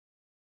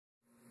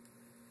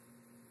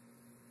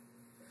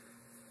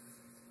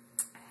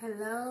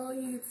Hello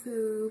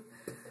YouTube.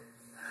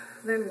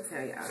 Let me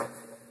tell y'all.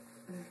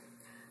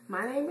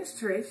 My name is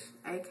Trish,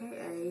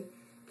 aka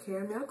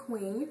Caramel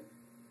Queen.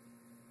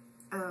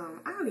 I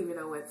don't even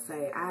know what to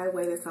say. I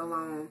waited so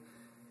long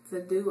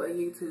to do a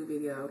YouTube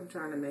video. I'm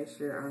trying to make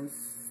sure I'm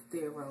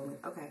still rolling.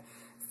 Okay.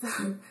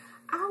 So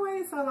I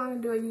waited so long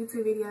to do a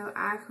YouTube video.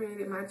 I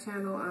created my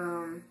channel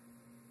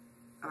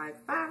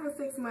like 5 or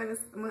 6 months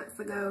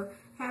ago.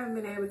 Haven't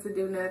been able to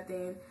do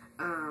nothing.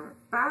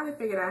 Finally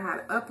figured out how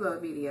to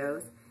upload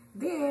videos.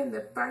 Then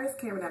the first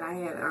camera that I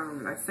had,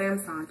 a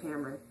Samsung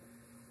camera,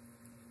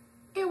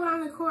 it would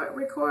only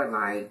record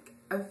like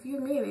a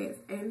few minutes,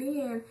 and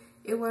then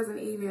it wasn't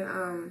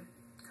even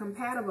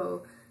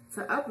compatible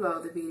to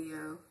upload the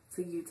video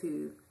to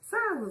YouTube. So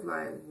I was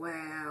like,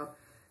 wow.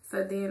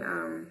 So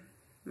then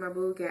my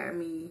boo got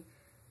me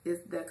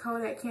the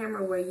Kodak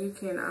camera where you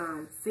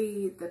can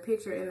see the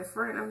picture in the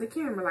front of the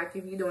camera, like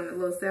if you're doing a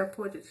little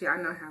self-portrait shit.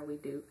 I know how we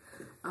do.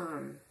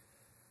 And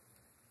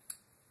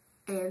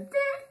then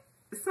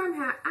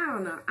somehow, I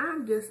don't know,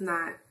 I'm just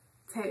not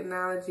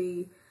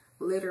technology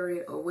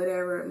literate or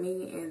whatever.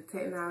 Me and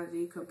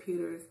technology,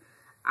 computers,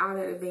 all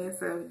that advanced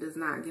stuff does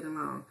not get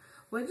along.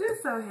 Well,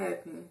 just so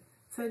happened,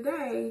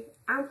 today,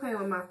 I'm playing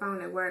with my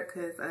phone at work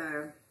because,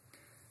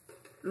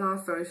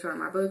 long story short,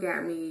 my boo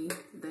got me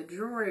the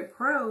Droid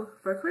Pro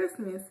for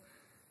Christmas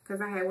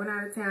because I had went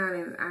out of town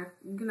and I,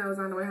 was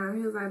on the way home.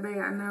 He was like, babe,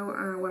 I know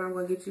what I'm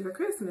going to get you for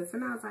Christmas.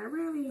 And I was like,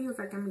 really? He was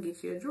like, I'm going to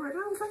get you a Droid.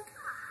 I was like,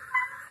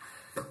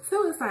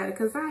 so excited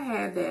because I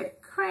had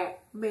that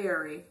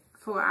Crackberry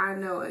for I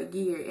know a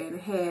year and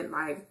had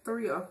like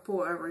 3 or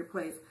 4 of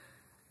replaced.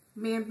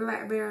 Me and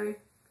Blackberry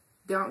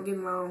don't get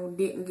along,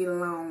 didn't get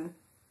along.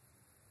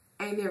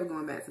 Ain't never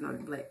going back to no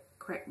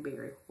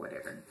Crackberry,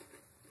 whatever.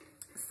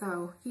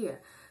 So yeah,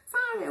 so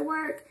I'm at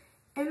work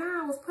and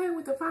I was playing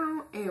with the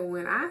phone, and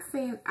when I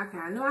seen, okay,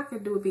 I know I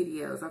could do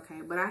videos, okay,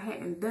 but I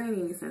hadn't done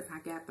any since I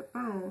got the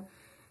phone,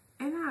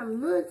 and I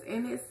looked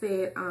and it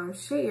said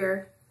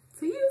share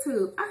to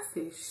YouTube. I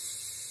said,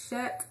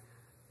 shut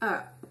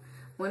up.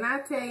 When I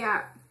tell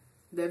y'all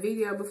the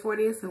video before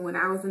this and when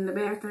I was in the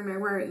bathroom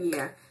at work,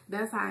 yeah,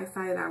 that's how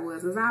excited I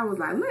was. Because I was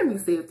like, let me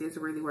see if this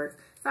really works.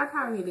 So I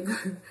probably need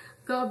to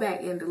go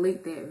back and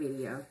delete that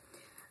video.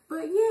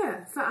 But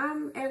yeah, so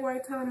I'm at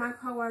work telling my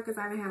coworkers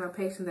I didn't have no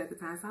patience at the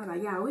time. So I was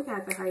like, y'all, we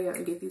got to hurry up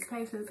and get these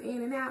patients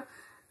in and out.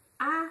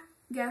 I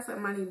got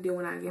something I need to do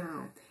when I get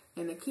home.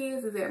 And the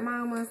kids is at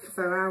mama's.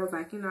 So I was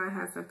like, I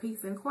have some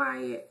peace and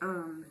quiet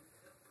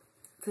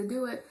to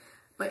do it.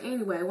 But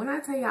anyway, when I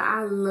tell y'all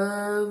I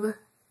love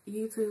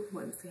YouTube,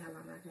 let me see how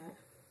long I got.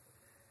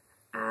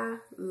 I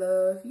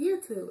love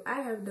YouTube.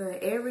 I have done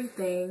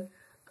everything.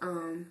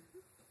 I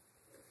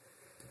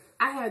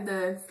have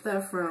done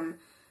stuff from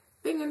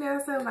fingernail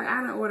stuff, like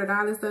I done ordered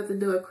all this stuff to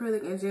do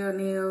acrylic and gel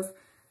nails,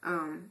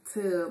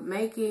 to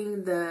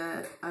making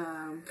the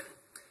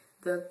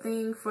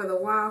thing for the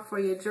wall for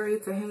your jewelry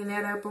to hang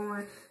that up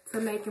on, to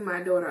making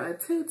my daughter a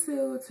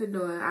tutu, to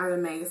doing, I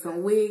done made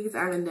some wigs,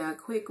 I done done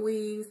quick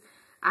weaves,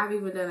 I've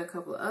even done a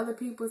couple of other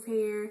people's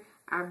hair,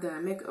 I've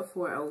done makeup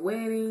for a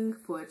wedding,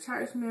 for a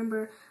church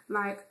member.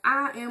 Like,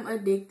 I am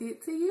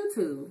addicted to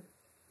YouTube.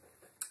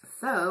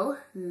 So,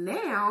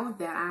 now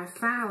that I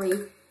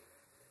finally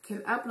can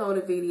upload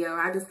a video,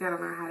 I just gotta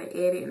learn how to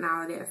edit and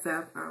all of that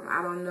stuff.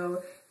 I don't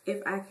know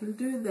if I can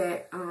do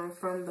that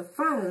from the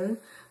phone,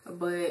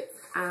 but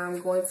I'm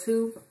going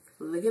to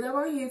look it up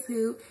on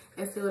YouTube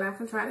and see what I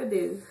can try to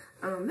do.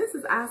 This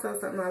is also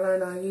something I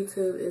learned on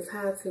YouTube, is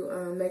how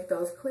to make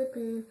those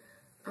clipping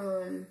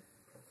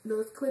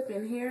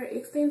hair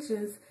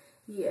extensions.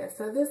 Yeah,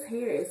 so this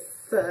hair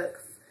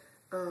sucks.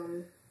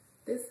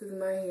 This is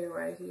my hair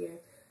right here.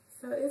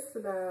 So it's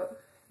about,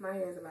 my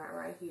hair is about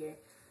right here.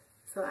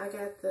 So I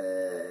got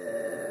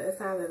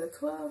it's either the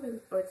 12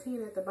 or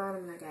 10 at the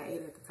bottom, and I got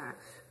 8 at the top.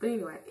 But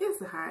anyway,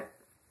 it's a hot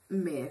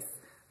mess.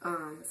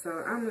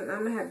 So I'm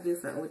gonna have to do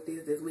something with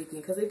this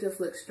weekend because it just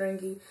looks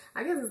stringy.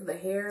 I guess it's the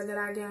hair that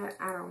I got.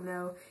 I don't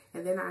know.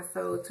 And then I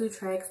sewed 2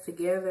 tracks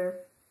together.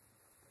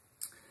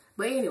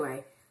 But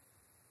anyway,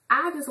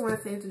 I just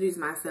wanted to introduce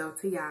myself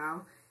to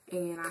y'all,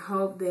 and I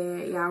hope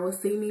that y'all will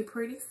see me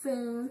pretty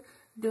soon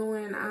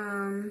doing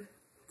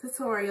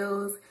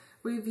tutorials,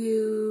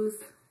 reviews,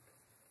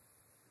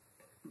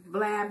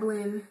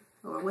 blabbling,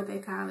 or what they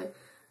call it,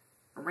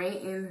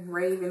 ranting,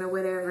 raving, or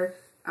whatever.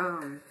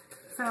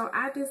 So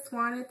I just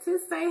wanted to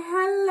say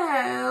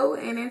hello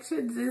and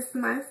introduce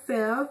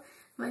myself,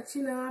 let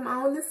you know I'm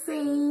on the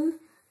scene.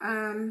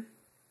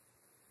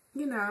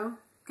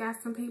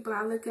 Got some people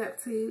I look up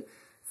to,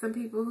 some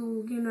people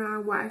who, I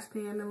watch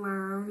them and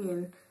learn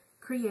and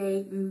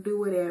create and do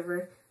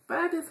whatever. But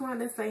I just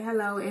wanted to say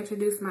hello,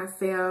 introduce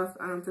myself,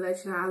 to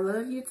let you know I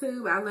love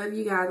YouTube. I love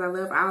you guys. I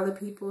love all the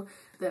people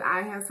that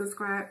I have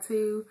subscribed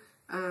to.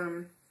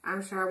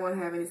 I'm sure I won't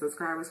have any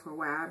subscribers for a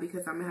while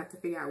because I'm going to have to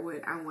figure out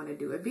what I want to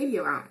do a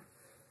video on.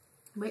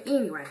 But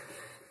anyway,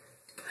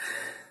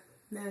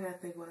 now I got to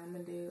think what I'm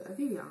going to do a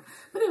video on.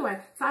 But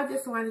anyway, so I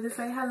just wanted to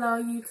say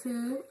hello,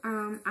 YouTube.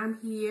 I'm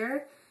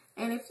here.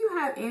 And if you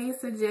have any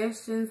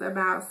suggestions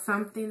about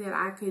something that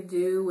I could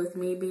do with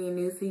me being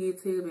new to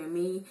YouTube and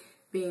me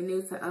being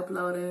new to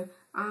uploading,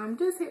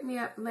 just hit me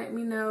up. Let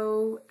me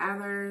know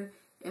either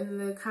in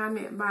the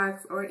comment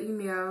box or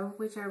email,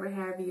 whichever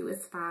have you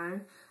is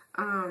fine.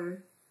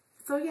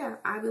 So yeah,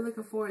 I'll be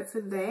looking forward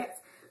to that.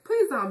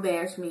 Please don't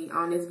bash me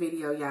on this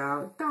video,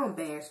 y'all. Don't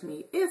bash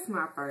me. It's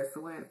my first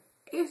one.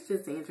 It's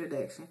just an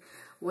introduction.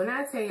 When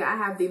I tell you I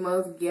have the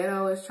most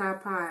ghettoest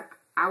tripod,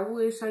 I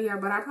would show y'all,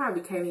 but I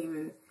probably can't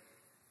even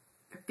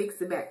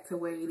fix it back to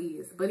where it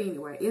is. But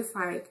anyway, it's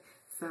like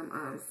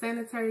some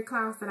sanitary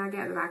cloths that I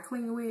got that I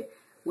clean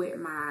with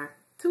my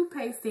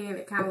toothpaste in.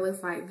 It kind of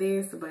looks like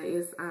this, but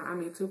it's,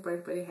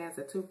 toothbrush, but it has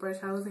a toothbrush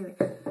hose in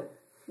it.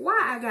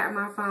 Why I got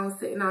my phone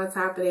sitting on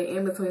top of that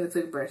in between the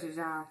toothbrushes,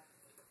 y'all?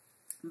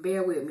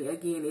 Bear with me.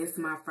 Again, it's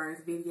my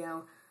first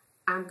video.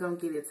 I'm going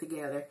to get it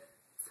together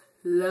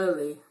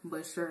slowly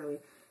but surely.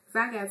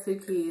 Because I got 2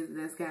 kids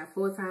that's got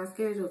full-time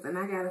schedules, and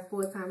I got a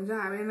full-time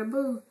job. And a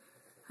boo,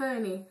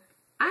 honey,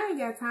 I ain't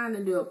got time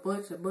to do a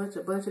bunch of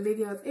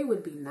videos. It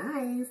would be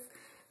nice.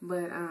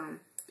 But,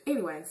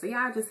 anyway, so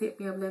y'all just hit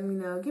me up, let me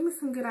know. Give me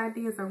some good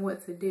ideas on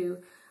what to do.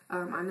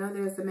 I know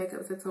there's the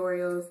makeup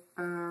tutorials,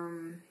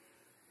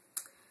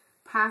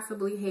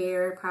 possibly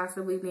hair,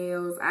 possibly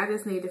nails. I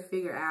just need to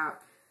figure out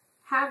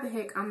how the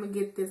heck I'm going to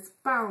get this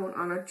phone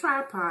on a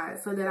tripod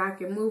so that I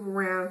can move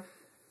around,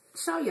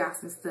 show y'all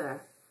some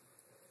stuff.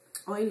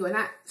 Or anyway,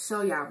 not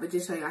show y'all, but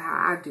just show y'all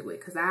how I do it.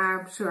 Because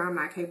I'm sure I'm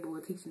not capable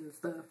of teaching the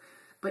stuff.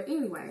 But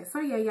anyway, so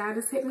yeah, y'all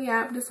just hit me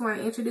up. Just want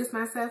to introduce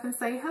myself and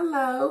say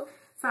hello.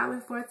 So I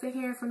look forward to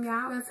hearing from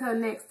y'all. Until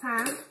next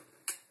time,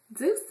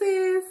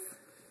 deuces.